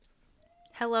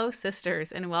Hello,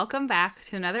 sisters, and welcome back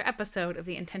to another episode of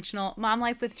the Intentional Mom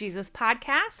Life with Jesus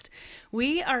podcast.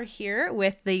 We are here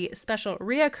with the special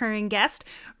reoccurring guest,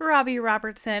 Robbie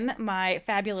Robertson, my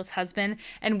fabulous husband,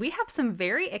 and we have some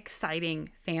very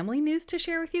exciting family news to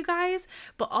share with you guys,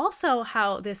 but also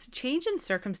how this change in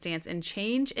circumstance and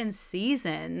change in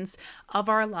seasons of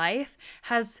our life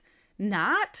has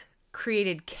not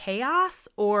created chaos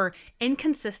or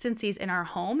inconsistencies in our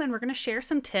home. And we're going to share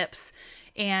some tips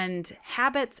and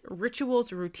habits,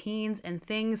 rituals, routines, and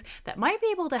things that might be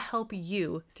able to help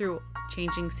you through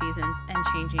changing seasons and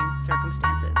changing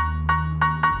circumstances.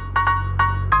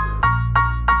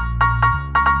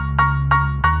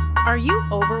 Are you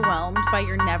overwhelmed by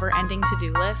your never-ending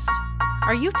to-do list?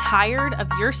 Are you tired of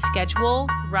your schedule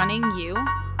running you?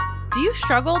 Do you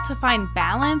struggle to find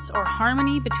balance or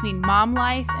harmony between mom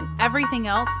life and everything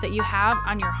else that you have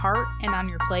on your heart and on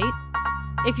your plate?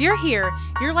 If you're here,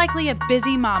 you're likely a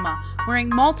busy mama wearing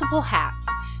multiple hats,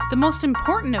 the most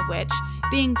important of which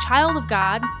being child of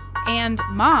God and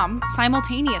mom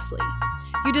simultaneously.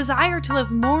 You desire to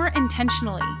live more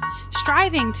intentionally,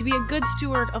 striving to be a good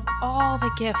steward of all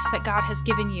the gifts that God has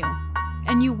given you,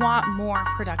 and you want more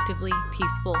productively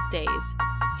peaceful days.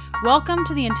 Welcome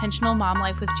to the Intentional Mom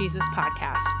Life with Jesus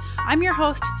podcast. I'm your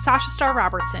host, Sasha Starr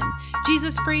Robertson,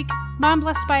 Jesus freak, mom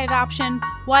blessed by adoption,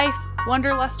 wife,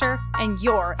 wanderluster, and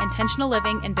your intentional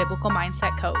living and biblical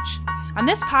mindset coach. On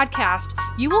this podcast,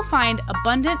 you will find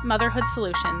abundant motherhood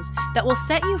solutions that will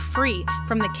set you free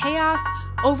from the chaos,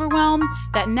 overwhelm,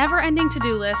 that never-ending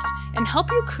to-do list, and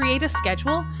help you create a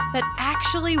schedule that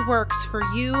actually works for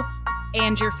you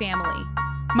and your family.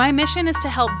 My mission is to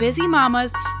help busy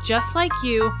mamas just like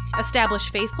you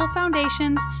establish faithful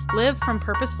foundations, live from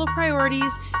purposeful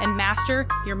priorities, and master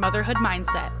your motherhood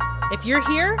mindset. If you're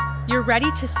here, you're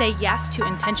ready to say yes to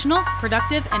intentional,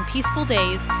 productive, and peaceful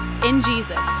days in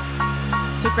Jesus.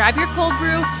 So grab your cold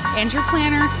brew and your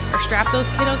planner or strap those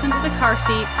kiddos into the car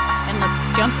seat and let's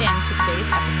jump into today's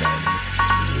episode.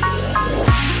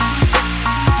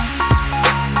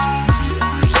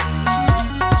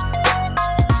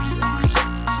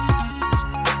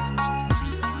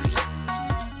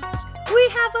 We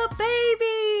have a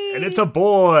baby! And it's a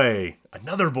boy!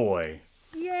 Another boy!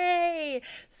 Yay!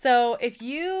 So if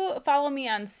you follow me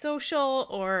on social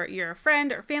or you're a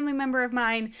friend or family member of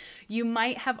mine, you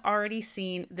might have already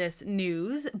seen this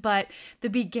news, but the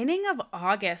beginning of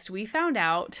August, we found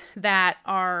out that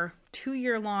our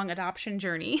 2-year-long adoption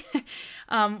journey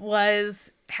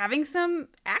was having some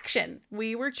action.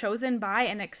 We were chosen by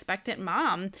an expectant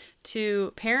mom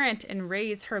to parent and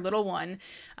raise her little one.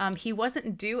 He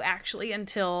wasn't due actually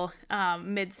until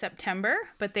mid-September,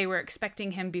 but they were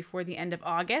expecting him before the end of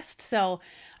August. So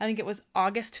I think it was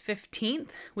August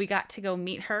 15th, we got to go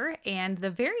meet her. And the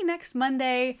very next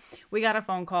Monday, we got a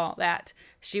phone call that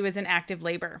she was in active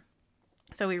labor.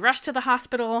 So we rushed to the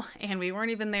hospital and we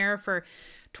weren't even there for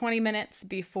 20 minutes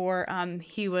before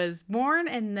he was born,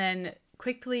 and then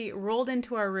quickly rolled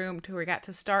into our room to where we got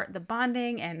to start the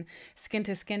bonding and skin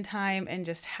to skin time and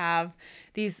just have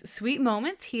these sweet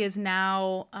moments. He is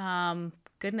now,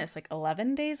 like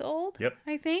 11 days old, Yep.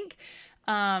 I think.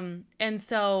 And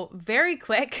so very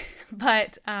quick,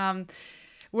 but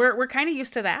we're kind of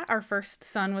used to that. Our first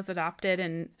son was adopted,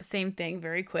 and same thing,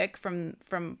 very quick from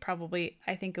probably,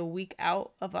 I think, a week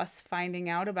out of us finding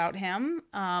out about him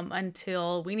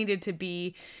until we needed to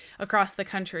be across the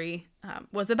country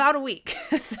was about a week.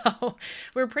 So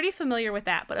we're pretty familiar with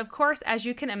that. But of course, as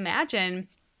you can imagine,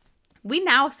 we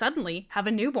now suddenly have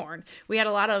a newborn. We had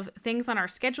a lot of things on our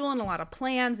schedule and a lot of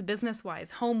plans,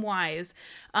 business-wise, home-wise,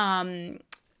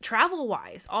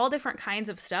 travel-wise, all different kinds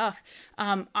of stuff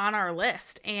on our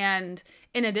list. And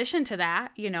in addition to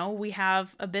that, we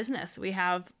have a business.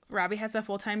 Robbie has a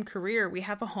full-time career. We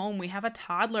have a home. We have a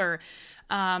toddler.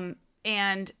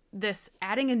 And this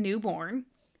adding a newborn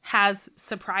has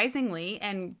surprisingly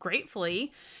and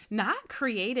gratefully not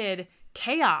created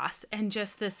chaos and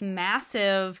just this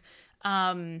massive,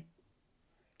 I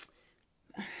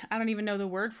don't even know the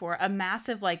word for it, a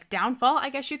massive downfall,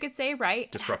 I guess you could say,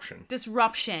 right?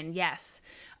 Disruption, yes,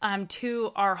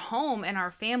 to our home and our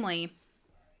family.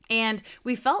 And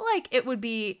we felt like it would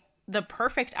be the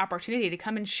perfect opportunity to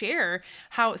come and share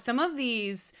how some of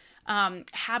these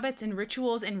habits and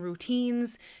rituals and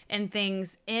routines and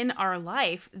things in our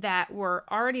life that were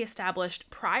already established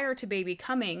prior to baby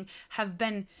coming have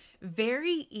been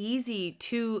very easy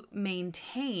to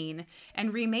maintain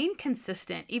and remain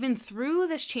consistent even through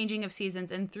this changing of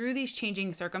seasons and through these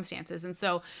changing circumstances. And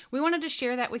so we wanted to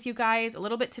share that with you guys a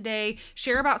little bit today,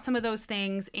 share about some of those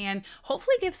things, and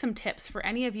hopefully give some tips for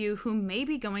any of you who may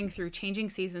be going through changing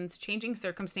seasons, changing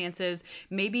circumstances,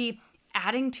 maybe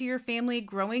adding to your family,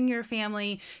 growing your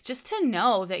family, just to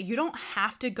know that you don't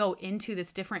have to go into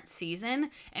this different season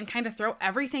and kind of throw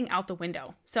everything out the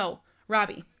window. So,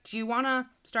 Robbie, do you want to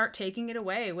start taking it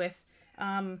away with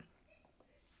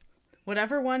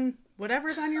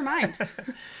whatever's on your mind?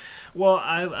 Well,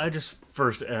 I just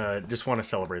first just want to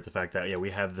celebrate the fact that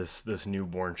we have this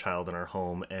newborn child in our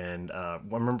home, and I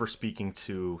remember speaking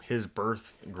to his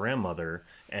birth grandmother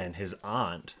and his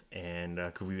aunt, and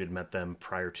because we had met them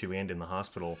prior to and in the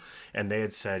hospital, and they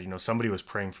had said, somebody was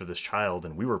praying for this child,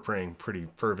 and we were praying pretty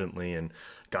fervently, and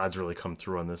God's really come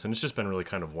through on this, and it's just been really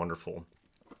kind of wonderful.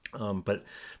 But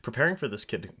preparing for this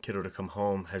kiddo to come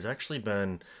home has actually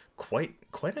been quite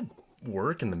a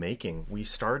work in the making. We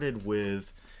started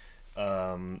with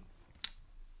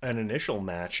an initial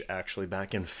match actually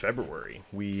back in February.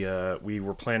 We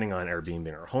were planning on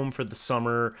Airbnb our home for the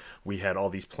summer. We had all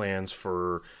these plans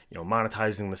for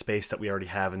monetizing the space that we already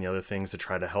have and the other things to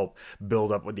try to help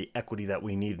build up with the equity that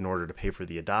we need in order to pay for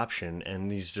the adoption.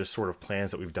 And these just sort of plans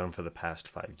that we've done for the past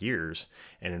 5 years.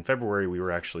 And in February we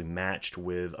were actually matched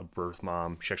with a birth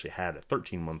mom. She actually had a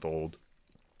 13-month-old.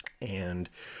 And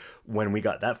when we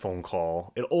got that phone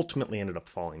call, it ultimately ended up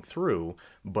falling through,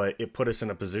 but it put us in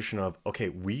a position of, okay,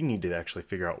 we need to actually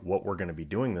figure out what we're going to be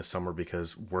doing this summer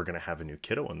because we're going to have a new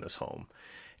kiddo in this home.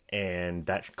 And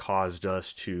that caused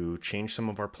us to change some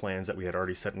of our plans that we had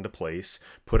already set into place,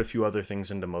 put a few other things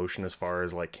into motion as far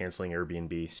as like canceling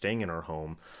Airbnb, staying in our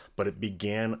home. But it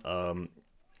began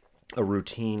a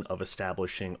routine of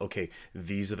establishing, okay,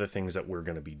 these are the things that we're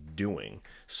going to be doing.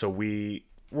 So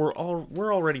we're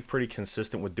already pretty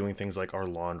consistent with doing things like our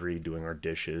laundry, doing our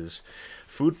dishes.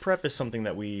 Food prep is something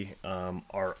that we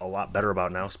are a lot better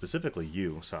about now, specifically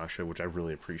you, Sasha, which I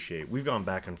really appreciate. We've gone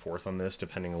back and forth on this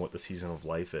depending on what the season of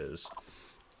life is.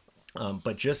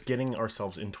 But just getting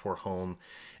ourselves into our home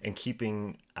and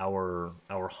keeping our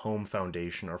home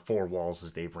foundation, our four walls,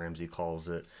 as Dave Ramsey calls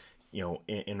it,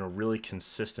 in a really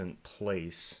consistent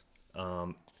place,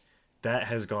 that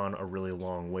has gone a really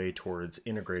long way towards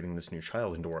integrating this new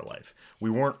child into our life.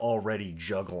 We weren't already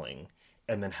juggling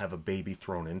and then have a baby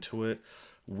thrown into it.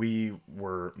 We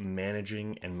were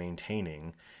managing and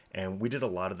maintaining, and we did a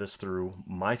lot of this through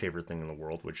my favorite thing in the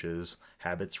world, which is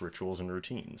habits, rituals, and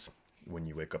routines. When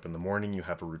you wake up in the morning, you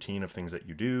have a routine of things that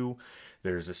you do.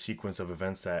 There's a sequence of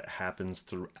events that happens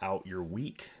throughout your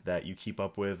week that you keep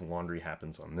up with. Laundry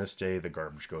happens on this day. The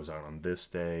garbage goes out on this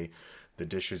day. The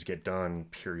dishes get done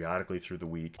periodically through the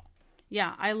week.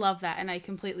 Yeah, I love that. And I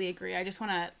completely agree. I just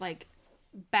want to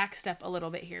backstep a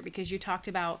little bit here because you talked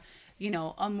about,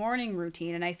 a morning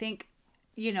routine. And I think,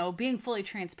 being fully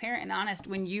transparent and honest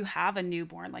when you have a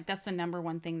newborn, that's the number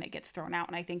one thing that gets thrown out.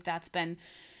 And I think that's been,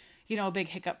 a big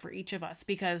hiccup for each of us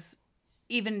because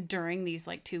even during these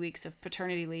 2 weeks of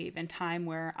paternity leave and time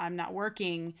where I'm not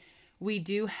working, we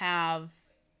do have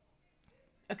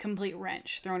a complete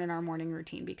wrench thrown in our morning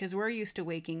routine because we're used to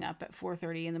waking up at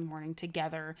 4:30 in the morning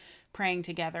together, praying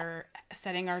together,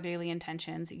 setting our daily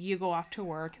intentions. You go off to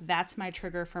work. That's my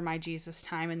trigger for my Jesus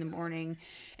time in the morning.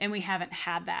 And we haven't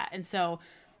had that. And so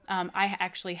I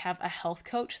actually have a health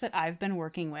coach that I've been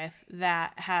working with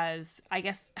that has, I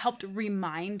guess, helped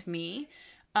remind me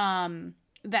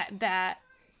that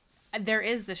there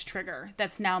is this trigger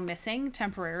that's now missing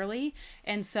temporarily.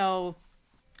 And so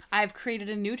I've created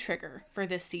a new trigger for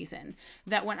this season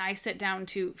that when I sit down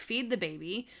to feed the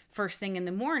baby first thing in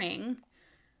the morning,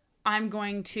 I'm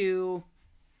going to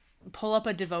pull up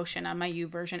a devotion on my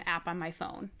YouVersion app on my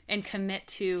phone and commit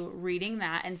to reading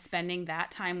that and spending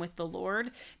that time with the Lord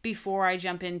before I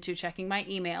jump into checking my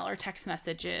email or text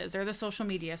messages or the social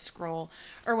media scroll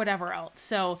or whatever else.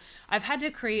 So I've had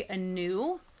to create a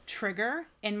new trigger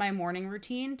in my morning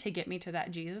routine to get me to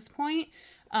that Jesus point.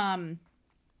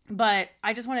 But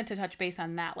I just wanted to touch base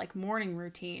on that, morning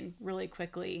routine really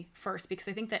quickly first, because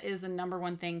I think that is the number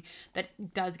one thing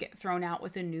that does get thrown out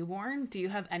with a newborn. Do you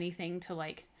have anything to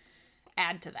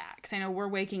add to that? Because I know we're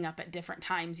waking up at different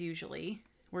times usually.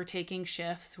 We're taking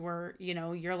shifts.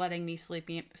 You're letting me sleep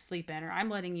in, or I'm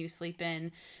letting you sleep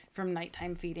in from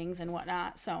nighttime feedings and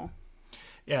whatnot. So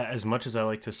yeah, as much as I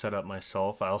like to set up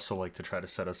myself, I also like to try to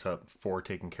set us up for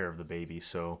taking care of the baby.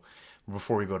 So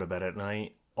before we go to bed at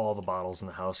night, all the bottles in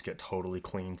the house get totally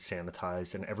cleaned,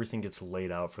 sanitized, and everything gets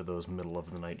laid out for those middle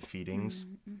of the night feedings.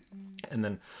 Mm-hmm. And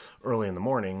then early in the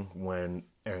morning, when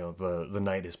the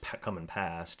night is coming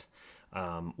past,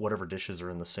 whatever dishes are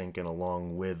in the sink and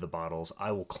along with the bottles,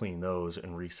 I will clean those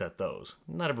and reset those.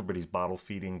 Not everybody's bottle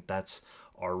feeding. That's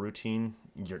our routine.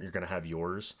 You're going to have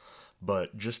yours.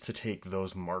 But just to take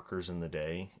those markers in the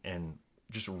day and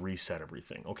just reset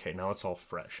everything. Okay, now it's all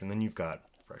fresh. And then you've got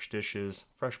fresh dishes,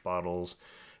 fresh bottles,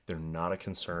 They're not a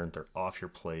concern. They're off your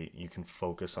plate. You can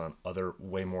focus on other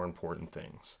way more important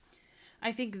things.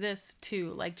 I think this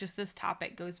too, like just this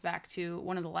topic goes back to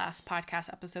one of the last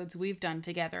podcast episodes we've done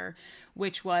together,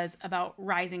 which was about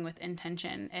rising with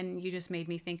intention. And you just made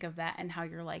me think of that and how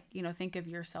you're like, think of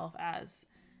yourself as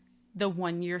the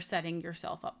one you're setting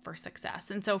yourself up for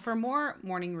success. And so for more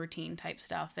morning routine type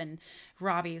stuff, and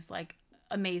Robbie's like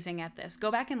amazing at this, go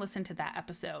back and listen to that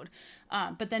episode.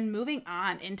 But then moving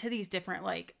on into these different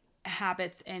like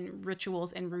habits and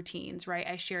rituals and routines, right?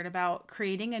 I shared about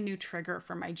creating a new trigger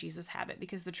for my Jesus habit,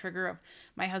 because the trigger of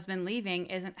my husband leaving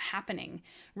isn't happening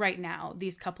right now,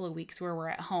 these couple of weeks where we're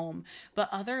at home, but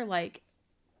other like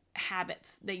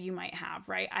habits that you might have,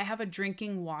 right? I have a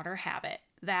drinking water habit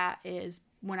that is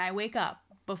when I wake up,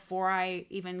 before I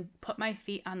even put my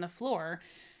feet on the floor,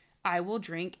 I will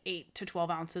drink 8 to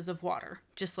 12 ounces of water,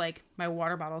 just like my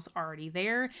water bottle's already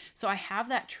there. So I have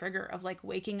that trigger of like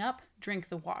waking up, drink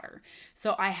the water.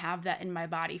 So I have that in my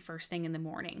body first thing in the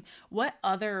morning. What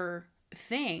other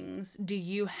things do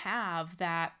you have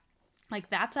that like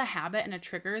that's a habit and a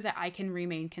trigger that I can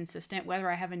remain consistent whether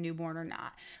I have a newborn or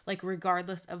not, like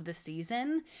regardless of the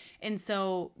season? And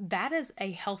so that is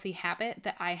a healthy habit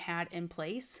that I had in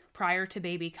place prior to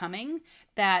baby coming,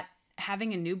 that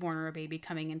having a newborn or a baby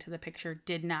coming into the picture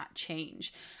did not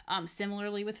change.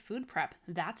 Similarly with food prep,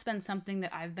 that's been something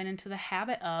that I've been into the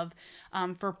habit of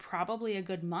for probably a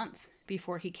good month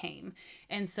before he came.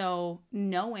 And so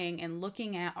knowing and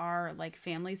looking at our like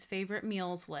family's favorite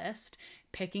meals list,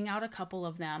 picking out a couple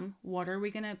of them, what are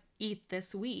we going to eat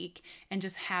this week? And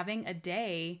just having a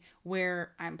day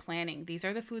where I'm planning, these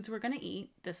are the foods we're going to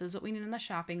eat. This is what we need on the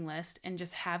shopping list. And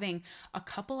just having a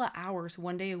couple of hours,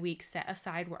 one day a week set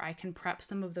aside where I can prep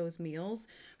some of those meals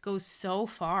goes so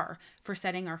far for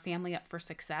setting our family up for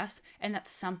success. And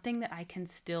that's something that I can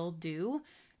still do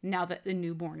now that the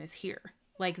newborn is here.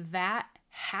 Like that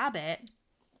habit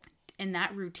and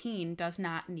that routine does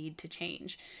not need to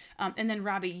change. And then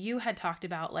Robbie, you had talked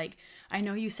about like, I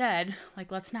know you said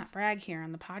like, let's not brag here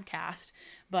on the podcast,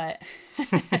 but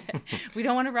we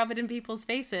don't want to rub it in people's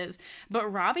faces.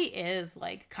 But Robbie is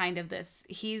like kind of this,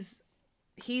 he's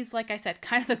like I said,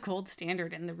 kind of the gold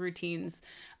standard in the routines.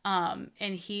 And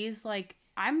he's like,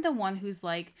 I'm the one who's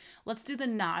like, let's do the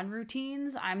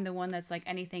non-routines. I'm the one that's like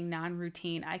anything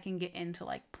non-routine, I can get into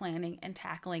like planning and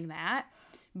tackling that.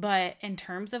 But in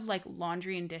terms of like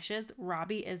laundry and dishes,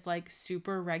 Robbie is like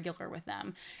super regular with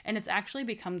them. And it's actually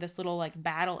become this little like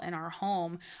battle in our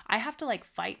home. I have to like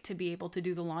fight to be able to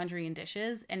do the laundry and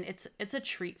dishes. And it's a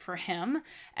treat for him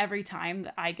every time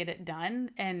that I get it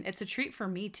done. And it's a treat for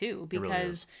me too,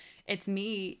 because it's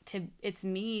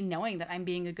me knowing that I'm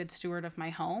being a good steward of my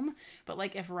home. But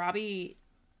like if Robbie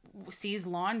sees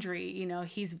laundry,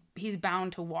 he's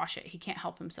bound to wash it. He can't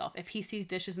help himself. If he sees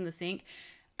dishes in the sink,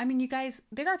 I mean, you guys,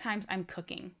 there are times I'm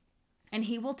cooking and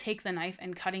he will take the knife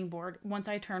and cutting board once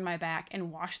I turn my back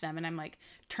and wash them. And I'm like,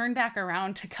 turn back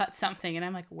around to cut something. And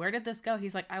I'm like, where did this go?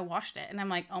 He's like, I washed it. And I'm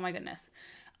like, oh my goodness.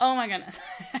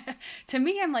 To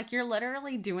me, I'm like, you're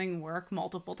literally doing work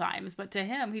multiple times. But to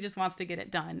him, he just wants to get it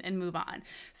done and move on.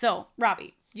 So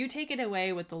Robbie, you take it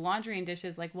away with the laundry and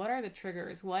dishes. Like, what are the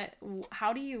triggers?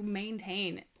 How do you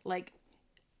maintain like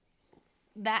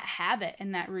that habit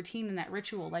and that routine and that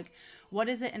ritual? Like, what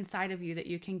is it inside of you that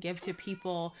you can give to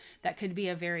people that could be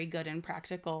a very good and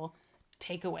practical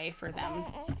takeaway for them?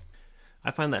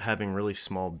 I find that having really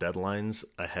small deadlines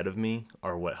ahead of me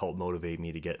are what help motivate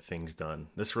me to get things done.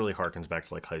 This really harkens back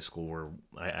to like high school, where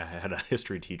I had a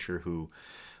history teacher who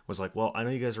was like, well, I know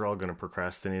you guys are all going to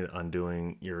procrastinate on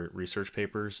doing your research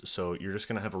papers, so you're just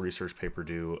going to have a research paper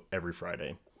due every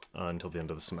Friday until the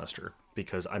end of the semester,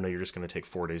 because I know you're just going to take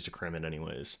 4 days to cram it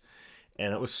anyways.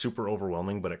 And it was super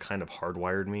overwhelming, but it kind of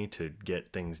hardwired me to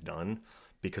get things done,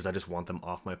 because I just want them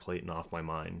off my plate and off my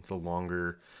mind. The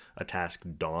longer a task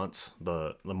daunts,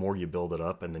 the more you build it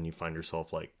up, and then you find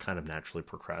yourself like kind of naturally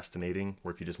procrastinating,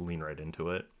 where if you just lean right into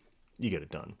it, you get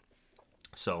it done.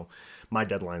 So my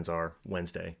deadlines are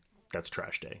Wednesday, that's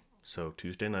trash day. So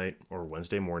Tuesday night or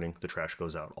Wednesday morning, the trash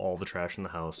goes out. All the trash in the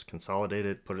house, consolidate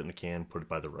it, put it in the can, put it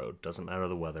by the road. Doesn't matter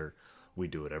the weather. We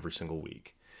do it every single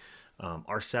week.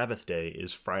 Our Sabbath day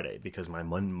is Friday, because my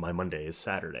Monday is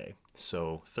Saturday.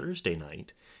 So Thursday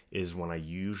night is when I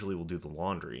usually will do the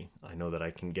laundry. I know that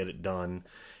I can get it done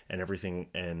and everything.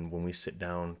 And when we sit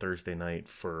down Thursday night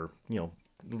for, a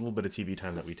little bit of TV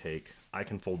time that we take, I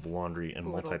can fold the laundry and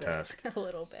multitask. A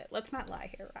little bit. Let's not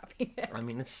lie here, Robbie. I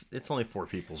mean, it's only 4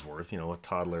 people's worth, a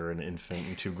toddler, an infant,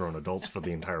 and 2 grown adults for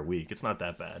the entire week. It's not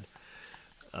that bad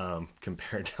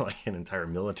compared to like an entire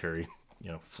military,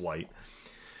 flight.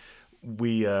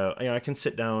 I can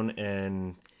sit down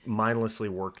and mindlessly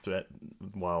work that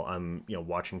while I'm,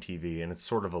 watching TV, and it's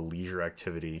sort of a leisure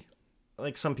activity.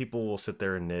 Like some people will sit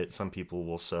there and knit, some people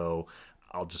will sew.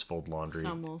 I'll just fold laundry.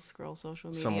 Some will scroll social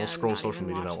media. Some will scroll social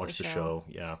media and not watch the show.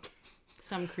 Yeah.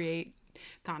 Some create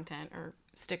content or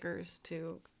stickers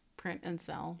to print and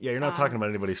sell. Yeah, you're not talking about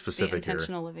anybody specific the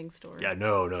Intentional Living store. Yeah,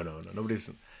 no. Nobody's.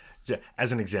 Yeah,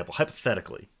 as an example,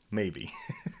 hypothetically, maybe.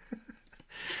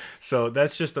 So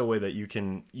that's just a way that you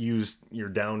can use your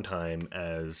downtime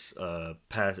as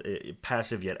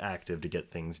passive yet active to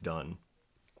get things done.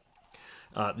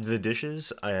 The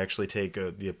dishes, I actually take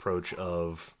the approach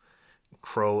of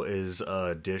crow is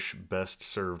a dish best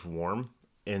served warm.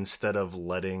 Instead of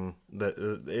letting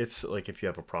it's like if you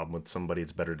have a problem with somebody,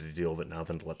 it's better to deal with it now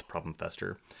than to let the problem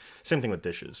fester. Same thing with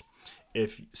dishes.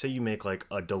 If, say, you make like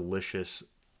a delicious,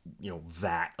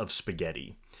 vat of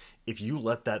spaghetti, if you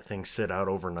let that thing sit out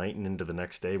overnight and into the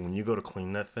next day, when you go to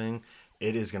clean that thing,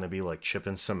 it is going to be like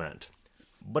chipping cement.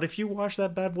 But if you wash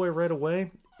that bad boy right away,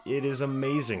 it is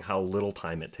amazing how little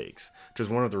time it takes. Which is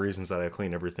one of the reasons that I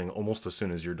clean everything almost as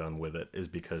soon as you're done with it, is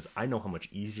because I know how much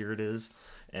easier it is,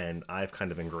 and I've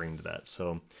kind of ingrained that.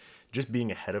 So just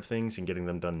being ahead of things and getting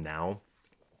them done now,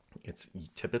 it's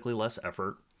typically less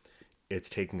effort, it's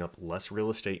taking up less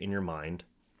real estate in your mind,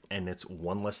 and it's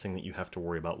one less thing that you have to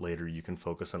worry about later. You can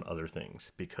focus on other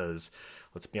things, because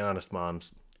let's be honest,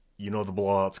 moms, you know the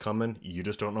blowout's coming, you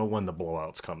just don't know when the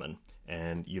blowout's coming.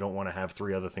 And you don't want to have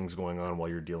 3 other things going on while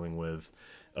you're dealing with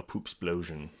a poop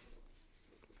explosion.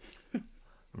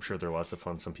 I'm sure they're lots of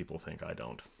fun. Some people think. I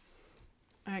don't.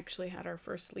 I actually had our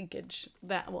first leakage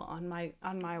on my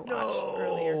watch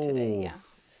earlier today. Yeah.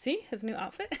 See his new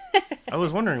outfit? I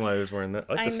was wondering why he was wearing that.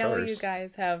 I like the know stars. You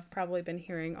guys have probably been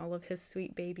hearing all of his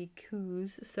sweet baby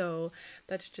coos, so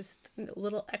that's just a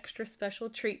little extra special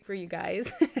treat for you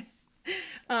guys.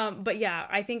 But yeah,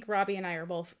 I think Robbie and I are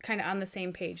both kind of on the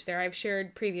same page there. I've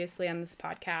shared previously on this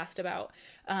podcast about,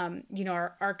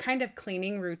 our kind of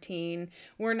cleaning routine.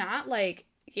 We're not like,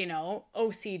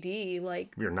 OCD,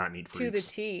 like we are not neat freaks. To the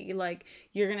T. Like,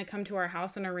 you're going to come to our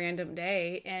house on a random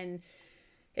day and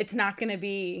it's not going to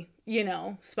be,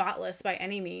 spotless by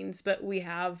any means, but we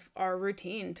have our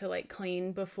routine to like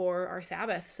clean before our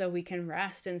Sabbath so we can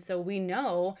rest. And so we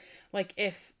know, like,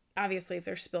 if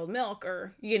there's spilled milk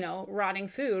or, rotting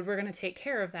food, we're going to take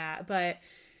care of that. But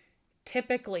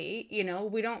typically,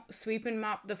 we don't sweep and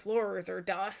mop the floors or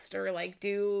dust or like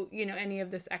do, any of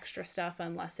this extra stuff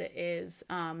unless it is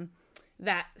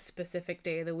that specific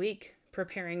day of the week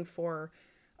preparing for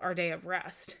our day of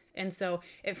rest. And so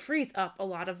it frees up a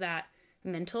lot of that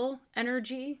mental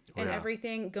energy and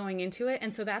everything going into it.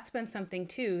 And so that's been something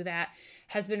too that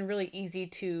has been really easy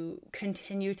to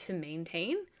continue to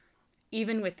maintain,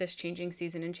 even with this changing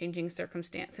season and changing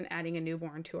circumstance and adding a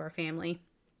newborn to our family.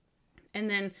 And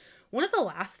then one of the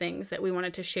last things that we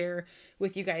wanted to share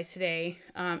with you guys today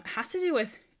has to do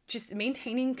with just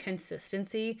maintaining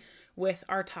consistency with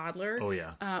our toddler. Oh,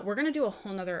 yeah. We're going to do a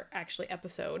whole nother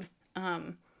episode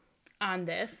on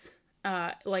this,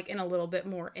 like in a little bit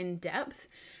more in depth,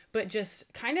 but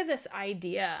just kind of this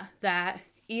idea that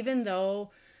even though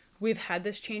we've had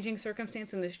this changing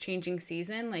circumstance and this changing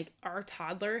season, like our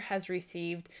toddler has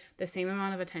received the same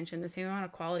amount of attention, the same amount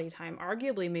of quality time,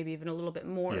 arguably maybe even a little bit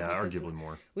more. Yeah, arguably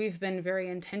more. We've been very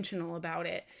intentional about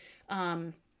it.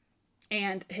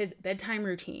 And his bedtime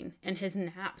routine and his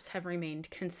naps have remained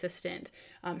consistent,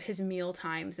 his meal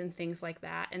times and things like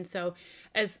that. And so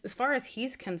as far as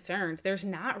he's concerned, there's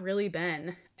not really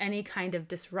been any kind of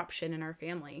disruption in our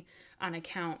family on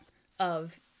account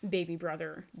of baby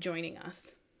brother joining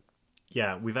us.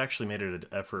 Yeah, we've actually made it an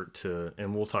effort to,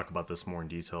 and we'll talk about this more in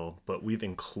detail, but we've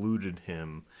included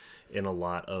him in a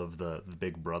lot of the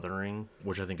big brothering,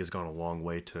 which I think has gone a long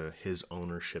way to his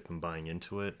ownership and buying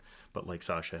into it. But like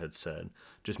Sasha had said,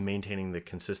 just maintaining the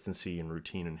consistency and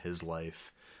routine in his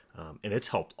life. And it's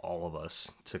helped all of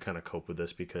us to kind of cope with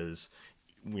this because,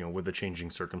 with the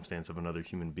changing circumstance of another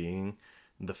human being,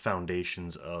 the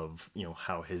foundations of,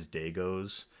 how his day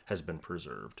goes has been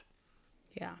preserved.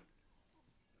 Yeah.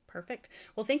 Perfect.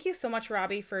 Well, thank you so much,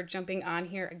 Robbie, for jumping on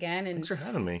here again and thanks for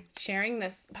having me, sharing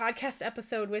this podcast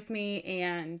episode with me,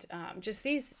 and just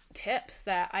these tips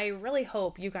that I really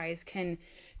hope you guys can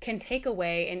take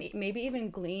away and maybe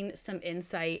even glean some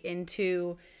insight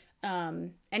into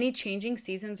any changing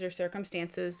seasons or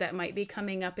circumstances that might be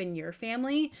coming up in your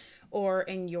family or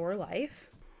in your life.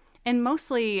 And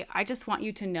mostly, I just want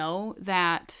you to know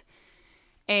that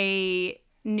a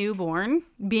newborn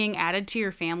being added to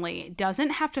your family doesn't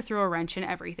have to throw a wrench in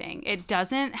everything. It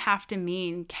doesn't have to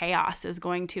mean chaos is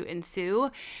going to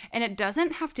ensue, and it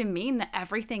doesn't have to mean that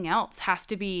everything else has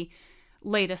to be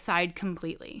laid aside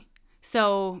completely.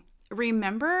 So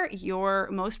remember your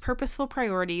most purposeful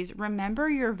priorities, remember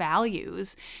your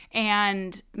values,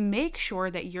 and make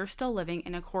sure that you're still living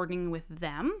in accordance with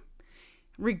them,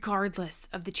 regardless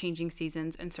of the changing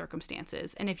seasons and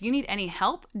circumstances. And if you need any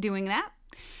help doing that,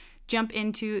 jump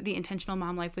into the Intentional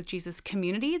Mom Life with Jesus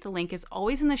community. The link is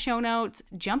always in the show notes.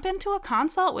 Jump into a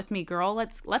consult with me, girl.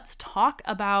 Let's talk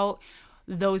about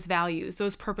those values,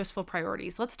 those purposeful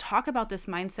priorities. Let's talk about this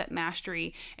mindset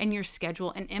mastery and your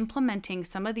schedule and implementing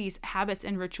some of these habits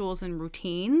and rituals and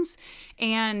routines,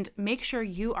 and make sure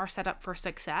you are set up for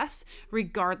success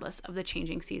regardless of the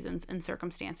changing seasons and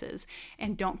circumstances.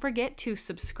 And don't forget to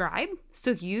subscribe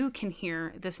so you can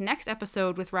hear this next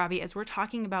episode with Robbie as we're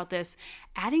talking about this,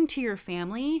 adding to your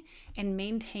family and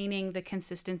maintaining the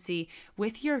consistency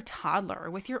with your toddler,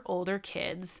 with your older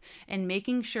kids, and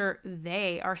making sure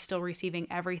they are still receiving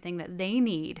everything that they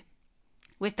need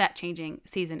with that changing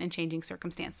season and changing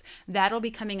circumstance. That'll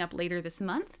be coming up later this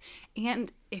month.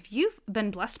 And if you've been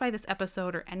blessed by this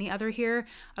episode or any other here,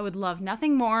 I would love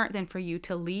nothing more than for you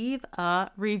to leave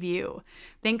a review.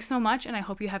 Thanks so much, and I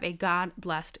hope you have a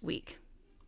God-blessed week.